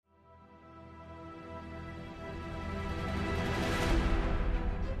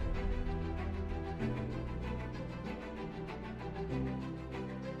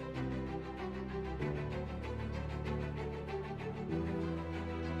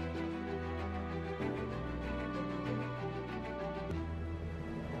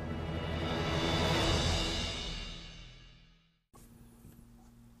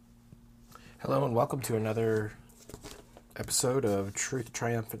Hello and welcome to another episode of Truth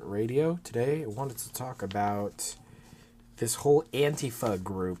Triumphant Radio. Today I wanted to talk about this whole Antifa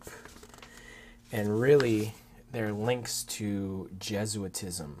group and really their links to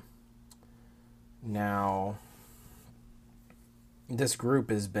Jesuitism. Now, this group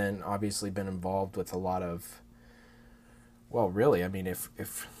has obviously been involved with a lot of, well, really, I mean, if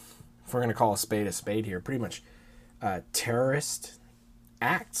we're going to call a spade here, pretty much terrorist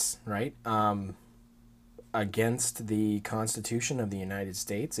acts, right? Against the Constitution of the United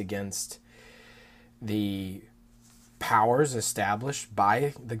States, against the powers established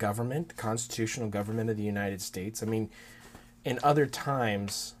by the government, the constitutional government of the United States. I mean, in other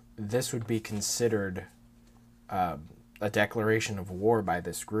times, this would be considered a declaration of war by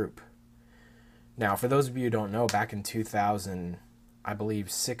this group. Now, for those of you who don't know, back in 2000, I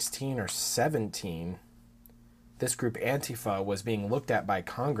believe 16 or 17, this group Antifa was being looked at by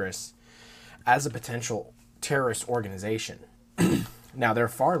Congress as a potential terrorist organization. Now, they're a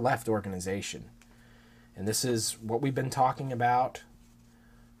far left organization, and this is what we've been talking about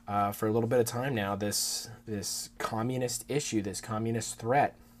for a little bit of time now, this communist issue, this communist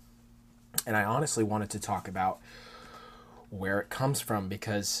threat. And I honestly wanted to talk about where it comes from,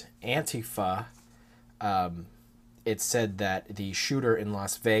 because Antifa, it said that the shooter in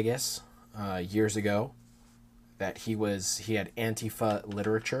Las Vegas years ago, that he had Antifa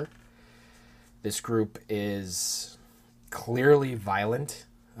literature. This group is clearly violent.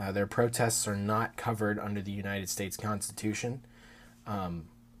 Their protests are not covered under the United States Constitution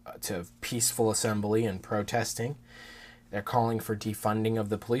to peaceful assembly and protesting. They're calling for defunding of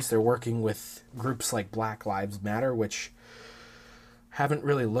the police. They're working with groups like Black Lives Matter, which haven't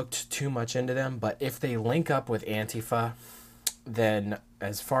really looked too much into them. But if they link up with Antifa, then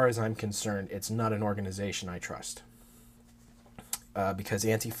as far as I'm concerned, it's not an organization I trust. Because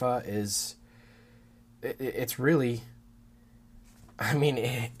Antifa it's really, I mean,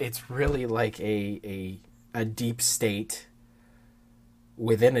 it's really like a deep state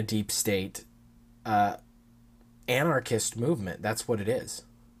within a deep state anarchist movement. That's what it is.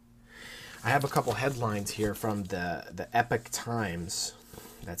 I have a couple headlines here from the Epoch Times.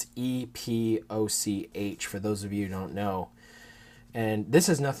 That's EPOCH for those of you who don't know. And this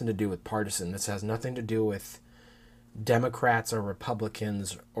has nothing to do with partisan. This has nothing to do with Democrats or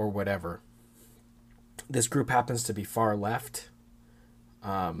Republicans or whatever. This group happens to be far left.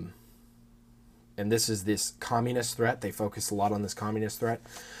 And this is this communist threat. They focus a lot on this communist threat.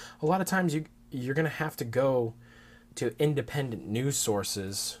 A lot of times you're going to have to go to independent news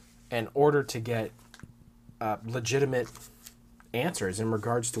sources in order to get legitimate answers in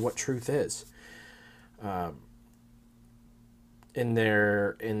regards to what truth is. In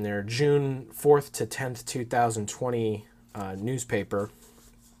their June 4th to 10th, 2020 newspaper,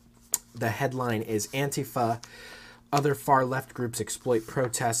 the headline is Antifa, Other Far Left Groups Exploit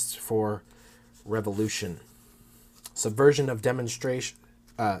Protests for Revolution. Subversion of demonstrations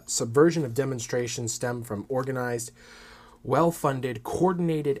stem from organized, well-funded,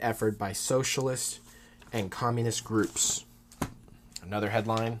 coordinated effort by socialist and communist groups. Another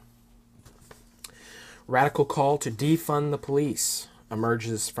headline, Radical call to defund the police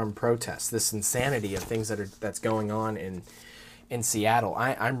emerges from protests. This insanity of things that's going on in Seattle.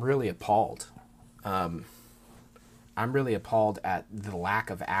 I'm really appalled. I'm really appalled at the lack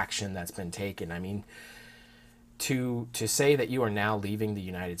of action that's been taken. I mean, to say that you are now leaving the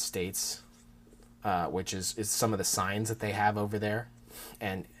United States, which is some of the signs that they have over there,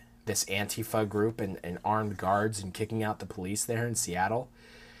 and this Antifa group and armed guards and kicking out the police there in Seattle,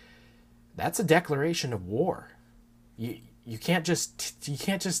 that's a declaration of war. You can't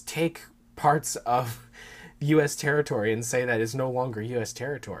just take parts of U.S. territory and say that it's no longer U.S.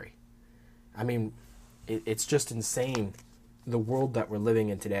 territory. I mean, it's just insane, the world that we're living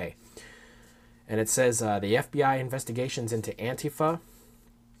in today. And it says the FBI investigations into Antifa,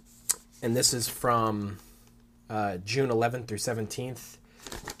 and this is from June 11th through 17th,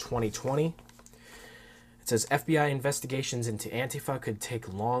 2020. It says FBI investigations into Antifa could take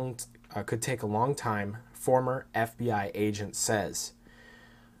a long time, former FBI agent says,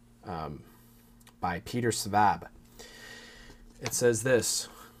 by Peter Svab. It says this,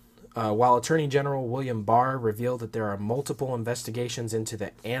 while Attorney General William Barr revealed that there are multiple investigations into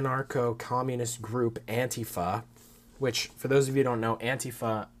the anarcho-communist group Antifa, which, for those of you who don't know,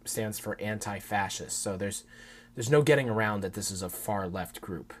 Antifa stands for anti-fascist, so there's no getting around that this is a far-left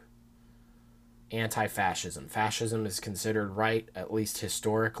group. Anti-fascism. Fascism is considered right, at least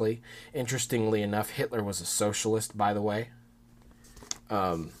historically. Interestingly enough, Hitler was a socialist, by the way.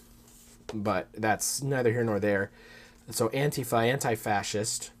 But that's neither here nor there. So Antifa,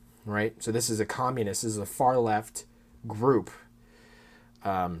 anti-fascist, right? So this is a communist. This is a far left group.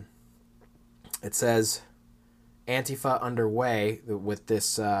 It says Antifa underway with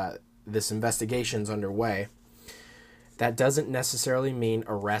this investigation's underway. That doesn't necessarily mean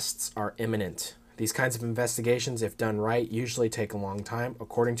arrests are imminent. These kinds of investigations, if done right, usually take a long time,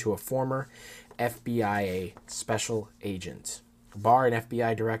 according to a former FBI special agent. Barr and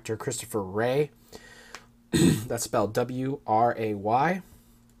FBI Director Christopher Wray, that's spelled W-R-A-Y,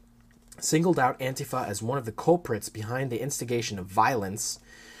 singled out Antifa as one of the culprits behind the instigation of violence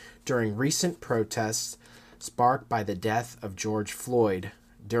during recent protests sparked by the death of George Floyd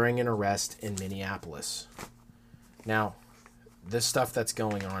during an arrest in Minneapolis. Now, this stuff that's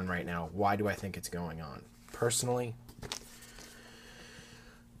going on right now, why do I think it's going on? Personally,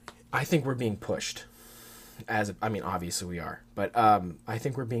 I think we're being pushed. Obviously we are, but I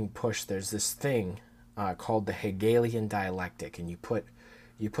think we're being pushed. There's this thing called the Hegelian dialectic, and you put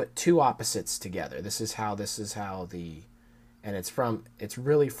two opposites together. This is how and it's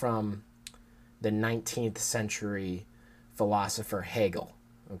really from the 19th century philosopher Hegel.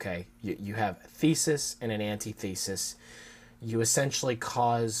 Okay, you have a thesis and an antithesis. You essentially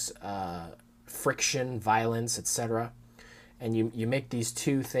cause friction, violence, etc. And you make these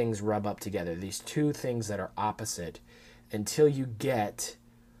two things rub up together, these two things that are opposite, until you get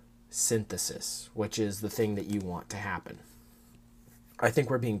synthesis, which is the thing that you want to happen. I think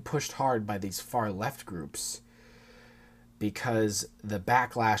we're being pushed hard by these far left groups because the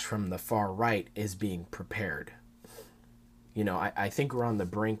backlash from the far right is being prepared. You know, I think we're on the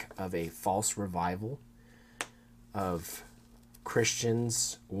brink of a false revival of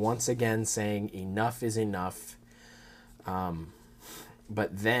Christians once again saying enough is enough, but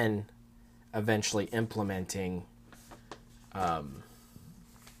then eventually implementing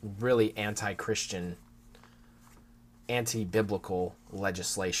really anti-Christian, anti-biblical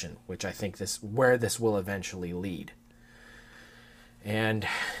legislation, which I think this will eventually lead. And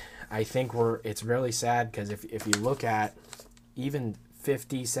I think it's really sad because if you look at even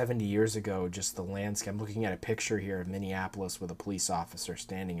 50, 70 years ago, just the landscape. I'm looking at a picture here of Minneapolis with a police officer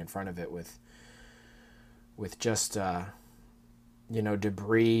standing in front of it with just,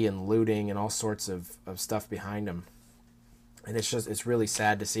 debris and looting and all sorts of stuff behind him. And it's really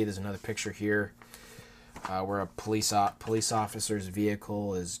sad to see. There's another picture here where a police officer's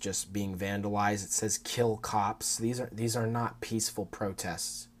vehicle is just being vandalized. It says "Kill Cops." These are not peaceful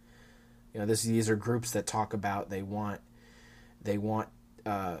protests. You know, these are groups that talk about they want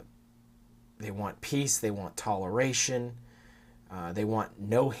peace, they want toleration, they want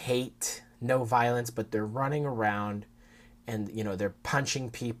no hate, no violence, but they're running around and they're punching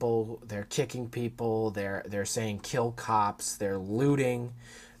people, they're kicking people, they're saying "kill cops," they're looting,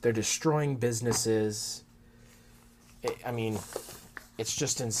 they're destroying businesses. It's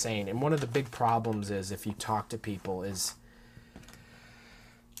just insane. And one of the big problems is, if you talk to people, is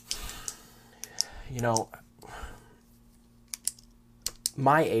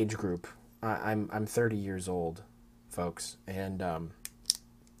my age group. I'm 30 years old, folks, and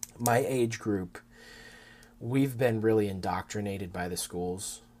my age group, we've been really indoctrinated by the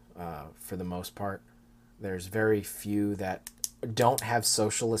schools for the most part. There's very few that don't have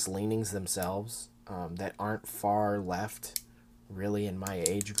socialist leanings themselves, that aren't far left, really, in my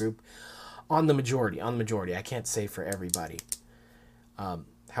age group. On the majority, I can't say for everybody.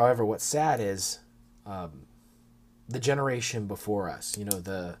 However, what's sad is the generation before us,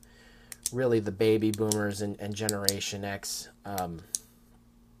 the baby boomers and Generation X,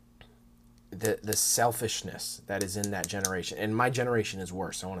 the selfishness that is in that generation. And my generation is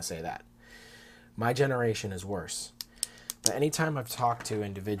worse. I want to say that. My generation is worse. But anytime I've talked to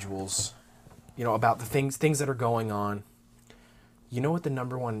individuals, about the things that are going on, what the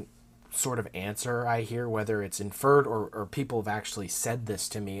number one sort of answer I hear, whether it's inferred or people have actually said this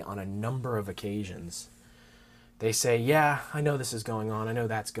to me on a number of occasions. They say, yeah, I know this is going on. I know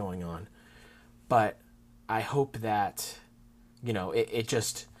that's going on. But I hope that,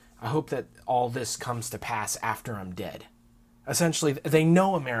 I hope that all this comes to pass after I'm dead. Essentially, they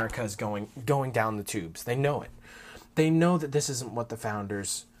know America is going down the tubes. They know it. They know that this isn't what the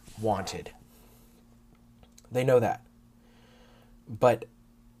founders wanted. They know that. But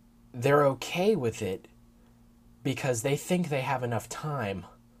they're okay with it because they think they have enough time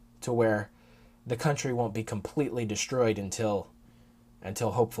to where the country won't be completely destroyed until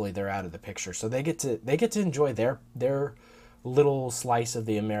hopefully they're out of the picture. So they get to enjoy their little slice of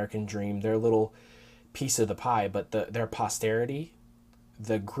the American dream, their little piece of the pie. But their posterity,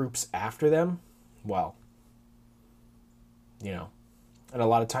 the groups after them, well, and a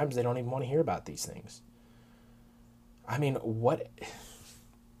lot of times they don't even want to hear about these things.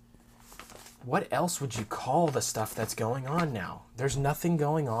 what else would you call the stuff that's going on now? There's nothing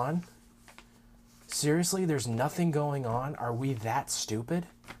going on? Seriously, there's nothing going on? Are we that stupid?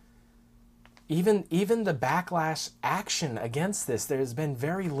 Even the backlash action against this, there's been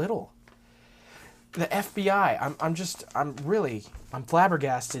very little. The FBI, I'm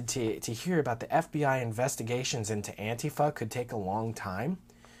flabbergasted to hear about the FBI investigations into Antifa could take a long time.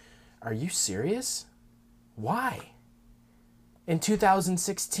 Are you serious? Why? In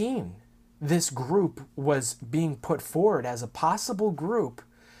 2016, this group was being put forward as a possible group,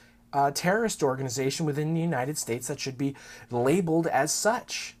 terrorist organization within the United States that should be labeled as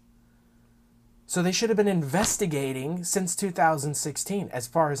such. So they should have been investigating since 2016, as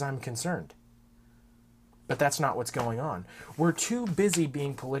far as I'm concerned. But that's not what's going on. We're too busy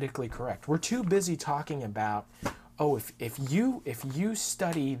being politically correct. We're too busy talking about, oh, if you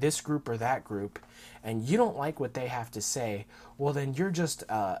study this group or that group and you don't like what they have to say, well, then you're just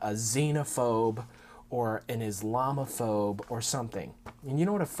a xenophobe or an Islamophobe or something. And you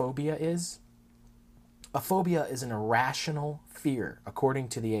know what a phobia is? A phobia is an irrational fear, according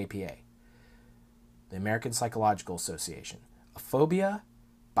to the APA, the American Psychological Association. A phobia,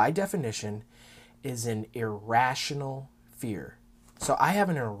 by definition, is an irrational fear. So I have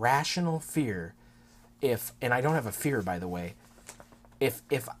an irrational fear and I don't have a fear, by the way, if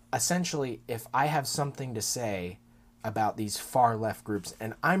I have something to say about these far left groups,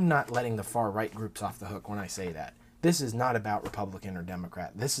 and I'm not letting the far right groups off the hook when I say that. This is not about Republican or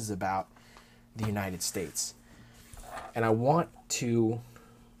Democrat. This is about the United States. And I want to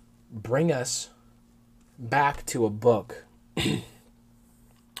bring us back to a book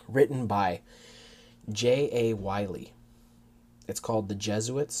written by J.A. Wiley. It's called The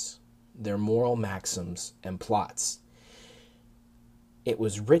Jesuits, Their Moral Maxims and Plots. It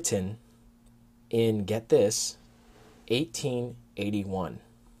was written in, get this, 1881.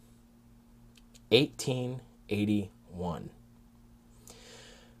 1881.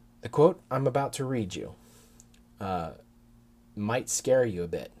 The quote I'm about to read you might scare you a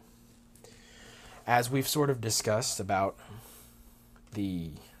bit. As we've sort of discussed about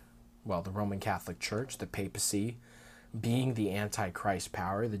the Roman Catholic Church, the papacy, being the Antichrist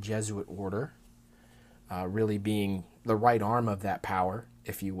power, the Jesuit order, really being the right arm of that power,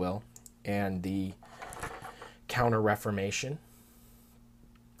 if you will, and the Counter-Reformation.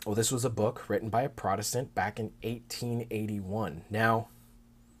 Well, this was a book written by a Protestant back in 1881. Now,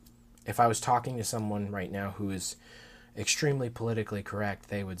 if I was talking to someone right now who is extremely politically correct,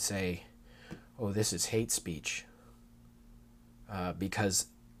 they would say, oh, this is hate speech, because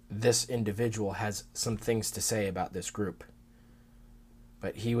this individual has some things to say about this group.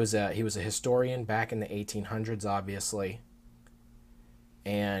 But he was a historian back in the 1800s, obviously,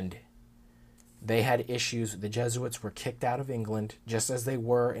 and they had issues. The Jesuits were kicked out of England, just as they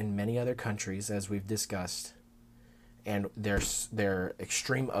were in many other countries, as we've discussed, and their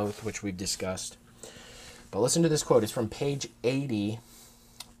extreme oath, which we've discussed. But listen to this quote. It's from page 80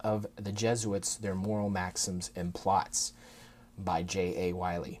 of The Jesuits, Their Moral Maxims and Plots by J.A.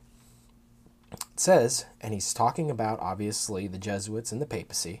 Wiley. It says, and he's talking about, obviously, the Jesuits and the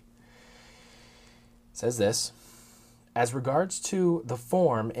papacy. It says this: as regards to the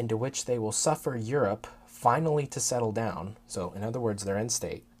form into which they will suffer Europe finally to settle down, so in other words, their end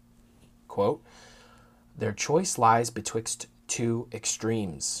state, quote, their choice lies betwixt two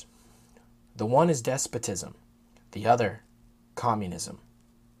extremes. The one is despotism, the other communism.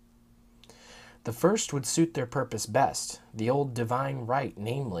 The first would suit their purpose best, the old divine right,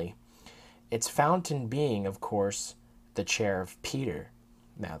 namely, its fountain being, of course, the chair of Peter.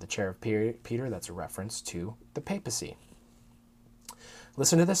 Now, the chair of Peter, that's a reference to the papacy.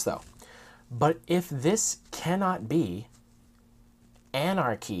 Listen to this, though. But if this cannot be,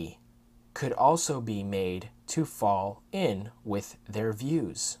 anarchy could also be made to fall in with their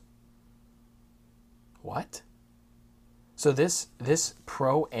views. What? So this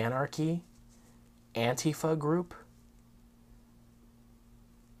pro-anarchy Antifa group,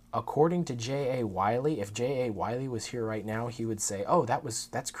 according to J.A. Wiley, if J.A. Wiley was here right now, he would say, oh,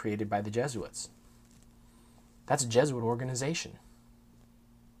 that's created by the Jesuits. That's a Jesuit organization.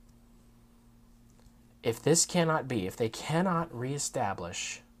 If this cannot be, if they cannot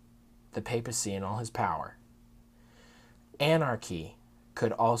reestablish the papacy and all his power, anarchy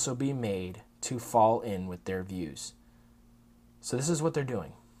could also be made to fall in with their views. So this is what they're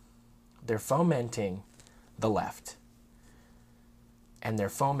doing. They're fomenting the left. And they're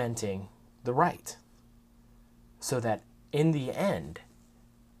fomenting the right. So that in the end,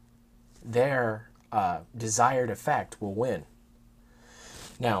 their desired effect will win.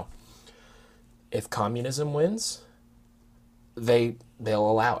 Now, if communism wins, they'll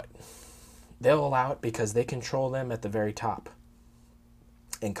allow it. They'll allow it because they control them at the very top.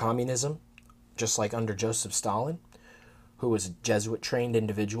 In communism, just like under Joseph Stalin, who was a Jesuit-trained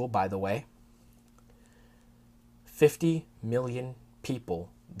individual, by the way, 50 million people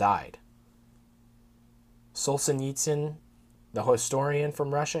died. Solzhenitsyn, the historian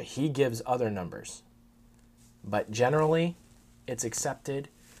from Russia, he gives other numbers. But generally, it's accepted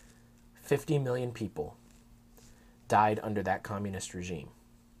 50 million people died under that communist regime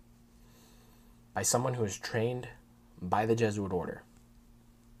by someone who was trained by the Jesuit order,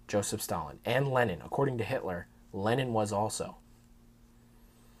 Joseph Stalin. And Lenin, according to Hitler, Lenin was also.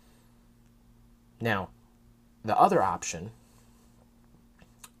 Now, the other option,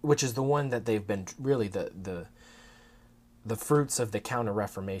 which is the one that they've been really the fruits of the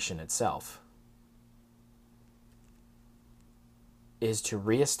Counter-Reformation itself, is to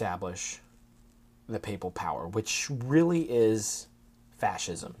reestablish the papal power, which really is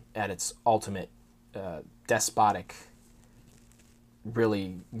fascism at its ultimate despotic,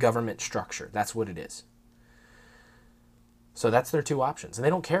 really government structure. That's what it is. So that's their two options. And they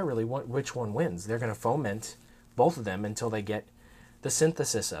don't care really which one wins. They're going to foment both of them until they get the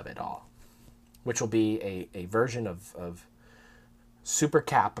synthesis of it all, which will be a version of super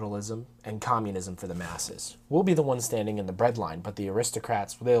capitalism and communism for the masses. We'll be the ones standing in the breadline, but the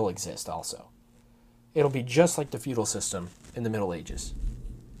aristocrats, they'll exist also. It'll be just like the feudal system in the Middle Ages.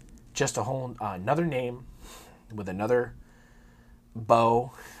 Just a whole another name with another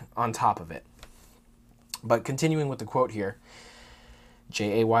bow on top of it. But continuing with the quote here,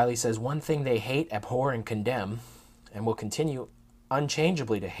 J.A. Wiley says, "One thing they hate, abhor, and condemn, and will continue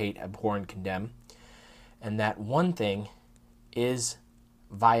unchangeably to hate, abhor, and condemn, and that one thing is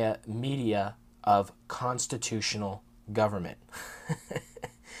via media of constitutional government."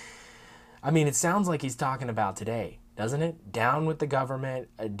 I mean, it sounds like he's talking about today, doesn't it? Down with the government,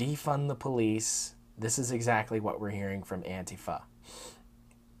 defund the police. This is exactly what we're hearing from Antifa.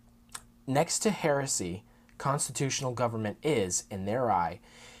 Next to heresy, constitutional government is, in their eye,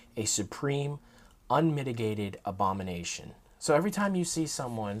 a supreme, unmitigated abomination. So every time you see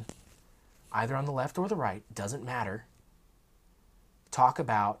someone, either on the left or the right, doesn't matter, talk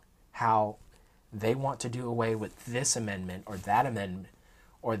about how they want to do away with this amendment or that amendment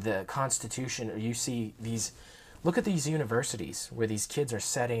or the Constitution, or you see these, look at these universities where these kids are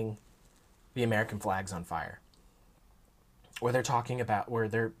setting the American flags on fire. Or they're talking about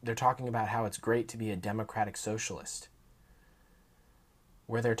how it's great to be a democratic socialist.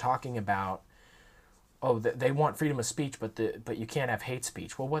 Where they're talking about, oh, they want freedom of speech, but you can't have hate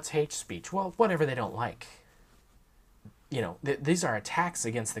speech. Well, what's hate speech? Well, whatever they don't like. You know, these are attacks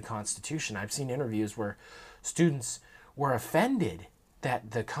against the Constitution. I've seen interviews where students were offended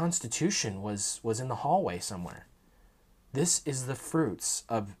that the Constitution was in the hallway somewhere. This is the fruits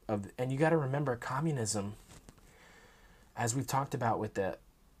of and you got to remember, communism, as we've talked about with the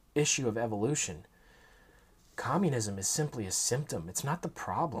issue of evolution, communism is simply a symptom. It's not the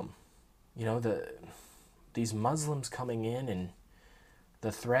problem. You know, these Muslims coming in and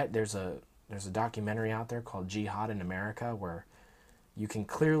the threat, there's a documentary out there called Jihad in America where you can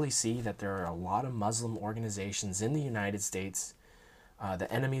clearly see that there are a lot of Muslim organizations in the United States.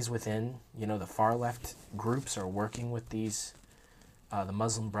 The enemies within, you know, the far left groups are working with these, the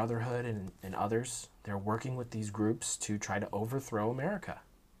Muslim Brotherhood and others. They're working with these groups to try to overthrow America.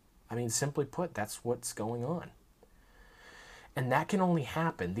 I mean, simply put, that's what's going on. And that can only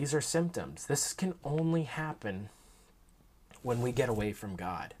happen. These are symptoms. This can only happen when we get away from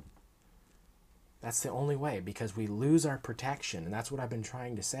God. That's the only way, because we lose our protection. And that's what I've been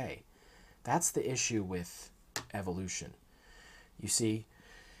trying to say. That's the issue with evolution. You see,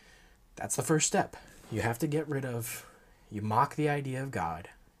 that's the first step. You have to get rid of, you mock the idea of God,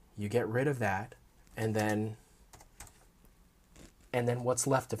 you get rid of that, and then what's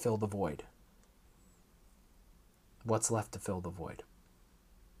left to fill the void? What's left to fill the void?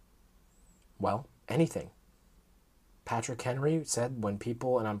 Well, anything. Patrick Henry said when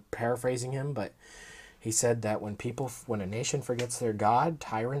people, and I'm paraphrasing him, but he said that when a nation forgets their God,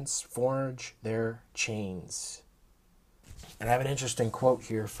 tyrants forge their chains. And I have an interesting quote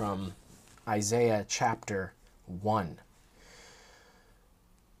here from Isaiah chapter 1.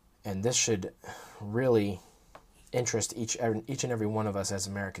 And this should really interest each and every one of us as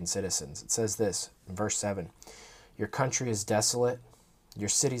American citizens. It says this in verse 7. "Your country is desolate. Your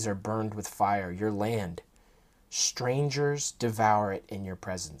cities are burned with fire. Your land, strangers devour it in your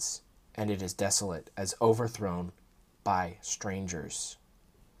presence. And it is desolate, as overthrown by strangers."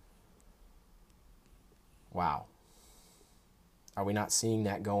 Wow. Are we not seeing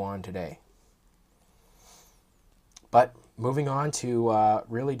that go on today? But moving on to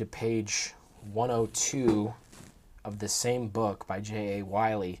really to page 102 of the same book by J.A.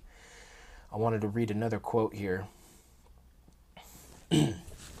 Wiley, I wanted to read another quote here.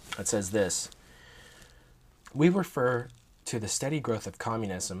 It says this: "We refer to the steady growth of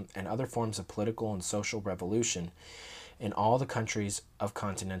communism and other forms of political and social revolution in all the countries of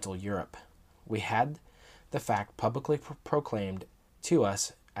continental Europe. We had the fact publicly proclaimed to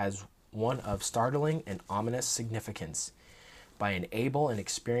us as one of startling and ominous significance by an able and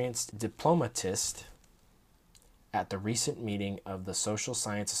experienced diplomatist at the recent meeting of the Social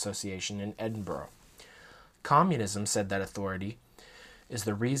Science Association in Edinburgh. Communism, said that authority, is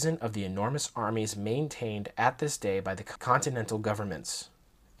the reason of the enormous armies maintained at this day by the continental governments.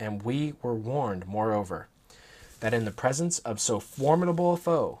 And we were warned, moreover, that in the presence of so formidable a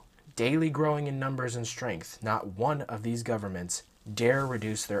foe, daily growing in numbers and strength, not one of these governments dare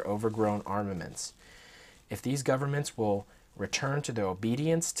reduce their overgrown armaments. If these governments will return to their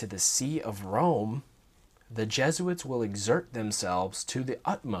obedience to the See of Rome, the Jesuits will exert themselves to the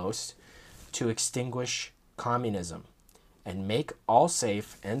utmost to extinguish communism and make all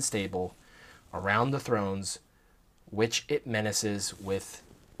safe and stable around the thrones which it menaces with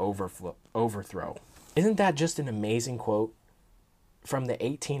overthrow." Isn't that just an amazing quote from the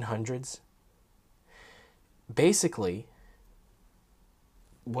 1800s? Basically,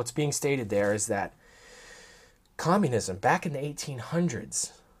 what's being stated there is that communism back in the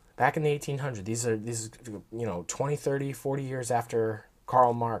 1800s, these are 20, 30, 40 years after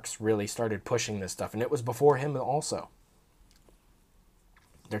Karl Marx really started pushing this stuff, and it was before him also.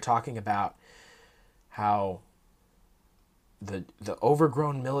 They're talking about how the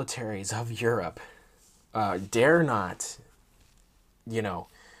overgrown militaries of Europe dare not,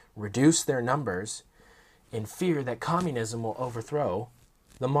 reduce their numbers in fear that communism will overthrow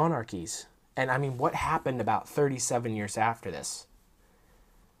the monarchies. And I mean, what happened about 37 years after this?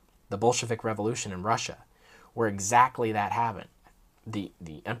 The Bolshevik Revolution in Russia, where exactly that happened. The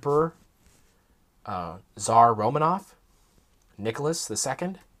Emperor, Tsar Romanov, Nicholas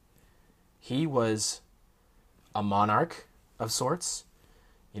II, he was a monarch of sorts.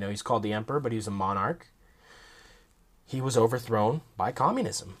 He's called the Emperor, but he was a monarch. He was overthrown by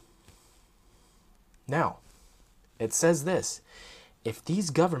communism. Now, it says this: if these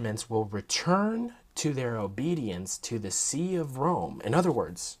governments will return to their obedience to the See of Rome, in other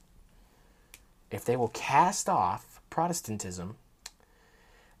words, if they will cast off Protestantism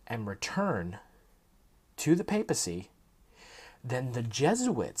and return to the papacy, then the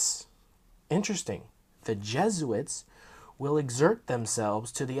Jesuits, interesting, the Jesuits will exert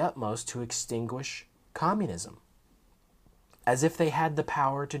themselves to the utmost to extinguish communism, as if they had the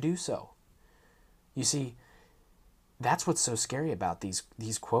power to do so. You see, that's what's so scary about these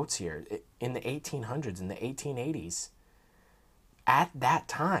quotes here. In the 1800s, in the 1880s, at that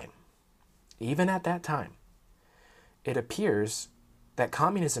time, even at that time, it appears that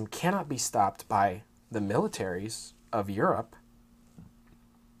communism cannot be stopped by the militaries of Europe,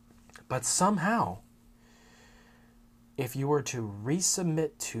 but somehow, if you were to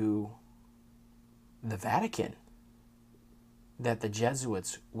resubmit to the Vatican, that the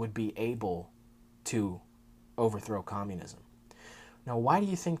Jesuits would be able to overthrow communism. Now, why do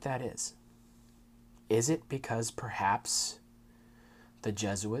you think that is? Is it because perhaps the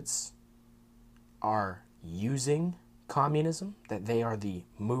Jesuits are using communism, that they are the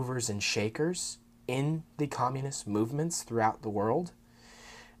movers and shakers in the communist movements throughout the world,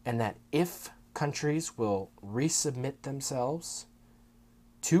 and that if countries will resubmit themselves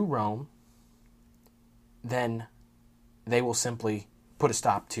to Rome, then they will simply put a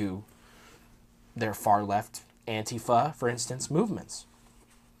stop to their far left Antifa, for instance, movements?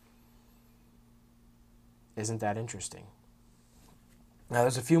 Isn't that interesting? Now,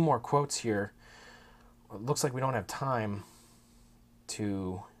 there's a few more quotes here. It looks like we don't have time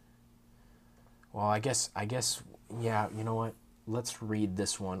to... Well, I guess, yeah, you know what? Let's read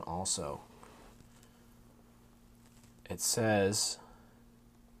this one also. It says,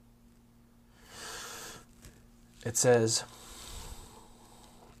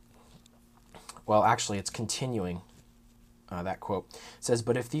 well, actually, it's continuing that quote. It says,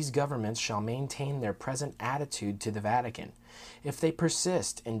 "But if these governments shall maintain their present attitude to the Vatican, if they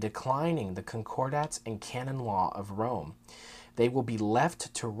persist in declining the concordats and canon law of Rome, they will be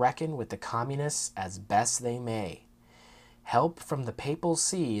left to reckon with the communists as best they may. Help from the papal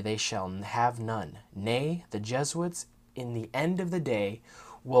see they shall have none. Nay, the Jesuits, in the end of the day,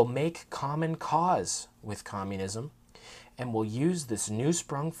 will make common cause with communism, and will use this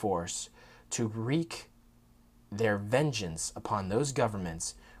new-sprung force to wreak their vengeance upon those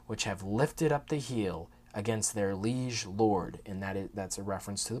governments which have lifted up the heel against their liege lord," and that's a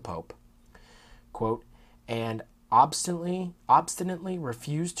reference to the Pope, quote, and obstinately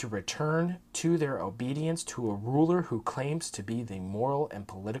refuse to return to their obedience to a ruler who claims to be the moral and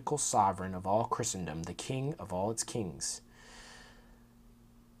political sovereign of all Christendom, the king of all its kings.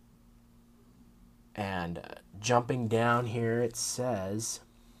 And jumping down here, it says,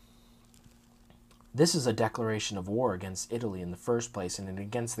 this is a declaration of war against Italy in the first place and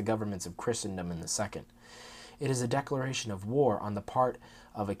against the governments of Christendom in the second. It is a declaration of war on the part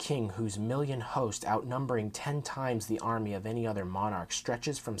of a king whose million host, outnumbering 10 times the army of any other monarch,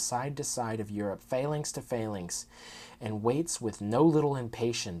 stretches from side to side of Europe, phalanx to phalanx, and waits with no little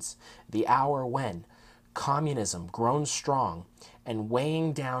impatience the hour when communism, grown strong and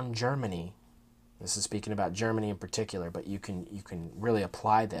weighing down Germany, this is speaking about Germany in particular, but you can really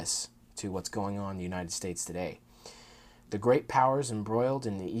apply this to what's going on in the United States today. The great powers embroiled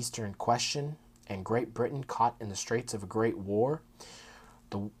in the Eastern question, and Great Britain caught in the straits of a great war,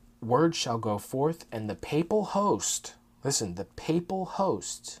 the word shall go forth, and the papal host, listen, the papal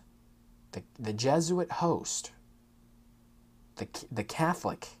host, the Jesuit host, the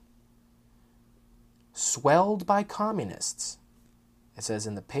Catholic, swelled by communists. It says,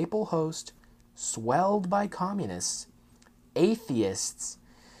 in the papal host, swelled by communists, atheists,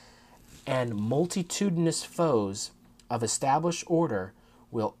 and multitudinous foes of established order,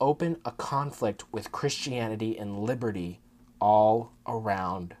 will open a conflict with Christianity and liberty all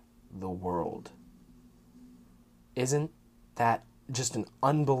around the world. Isn't that just an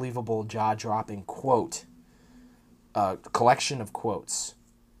unbelievable, jaw-dropping quote? A collection of quotes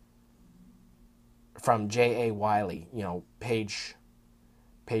from J.A. Wiley, page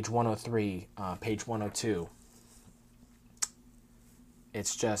 103, page 102.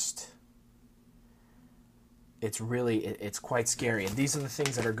 It's quite scary. And these are the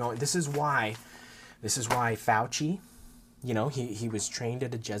things that are going, this is why Fauci, he was trained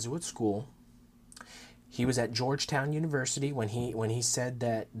at a Jesuit school. He was at Georgetown University when he said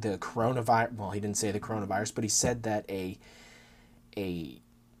that the coronavirus, well, he didn't say the coronavirus, but he said that a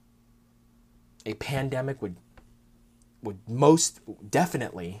pandemic would most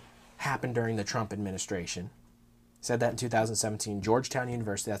definitely happen during the Trump administration. He said that in 2017. Georgetown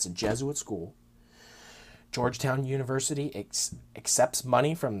University, that's a Jesuit school. Georgetown University accepts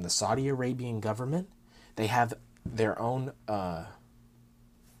money from the Saudi Arabian government. They have their own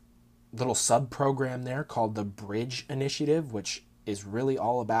little sub-program there called the Bridge Initiative, which is really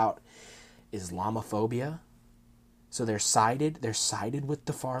all about Islamophobia. So they're sided with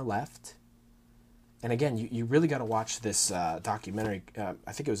the far left. And again, you really got to watch this documentary,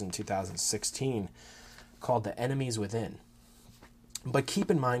 I think it was in 2016, called The Enemies Within. But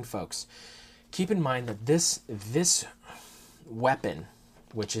keep in mind, folks, that this weapon,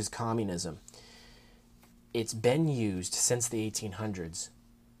 which is communism, it's been used since the 1800s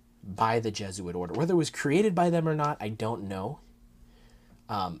by the Jesuit order. Whether it was created by them or not, I don't know.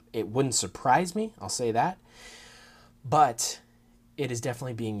 It wouldn't surprise me, I'll say that. But it is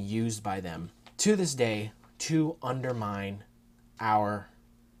definitely being used by them to this day to undermine our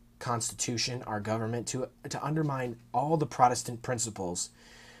Constitution, our government, to undermine all the Protestant principles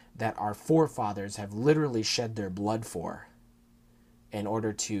that our forefathers have literally shed their blood for in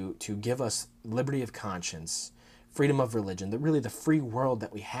order to give us liberty of conscience, freedom of religion, the free world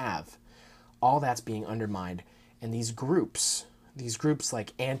that we have. All that's being undermined. And these groups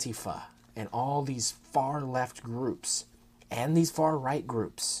like Antifa and all these far left groups and these far right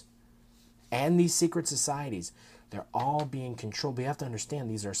groups and these secret societies, they're all being controlled. We have to understand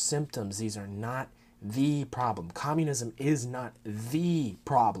these are symptoms. These are not the problem. Communism is not the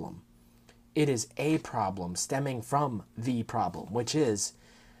problem. It is a problem stemming from the problem, which is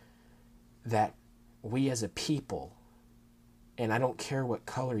that we as a people, and I don't care what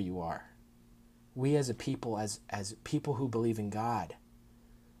color you are, we as a people, as people who believe in God,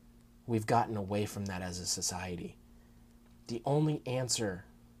 we've gotten away from that as a society. The only answer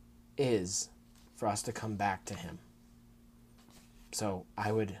is for us to come back to Him. So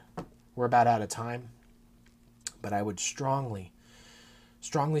we're about out of time, but I would strongly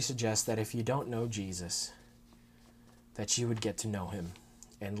suggest that if you don't know Jesus, that you would get to know Him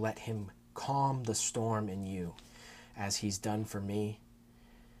and let Him calm the storm in you as He's done for me,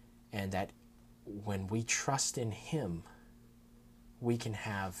 and that when we trust in Him, we can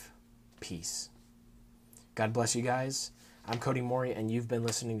have peace. God bless you guys. I'm Cody Mori, and you've been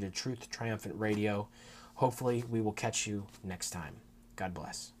listening to Truth Triumphant Radio. Hopefully, we will catch you next time. God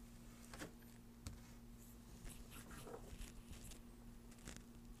bless.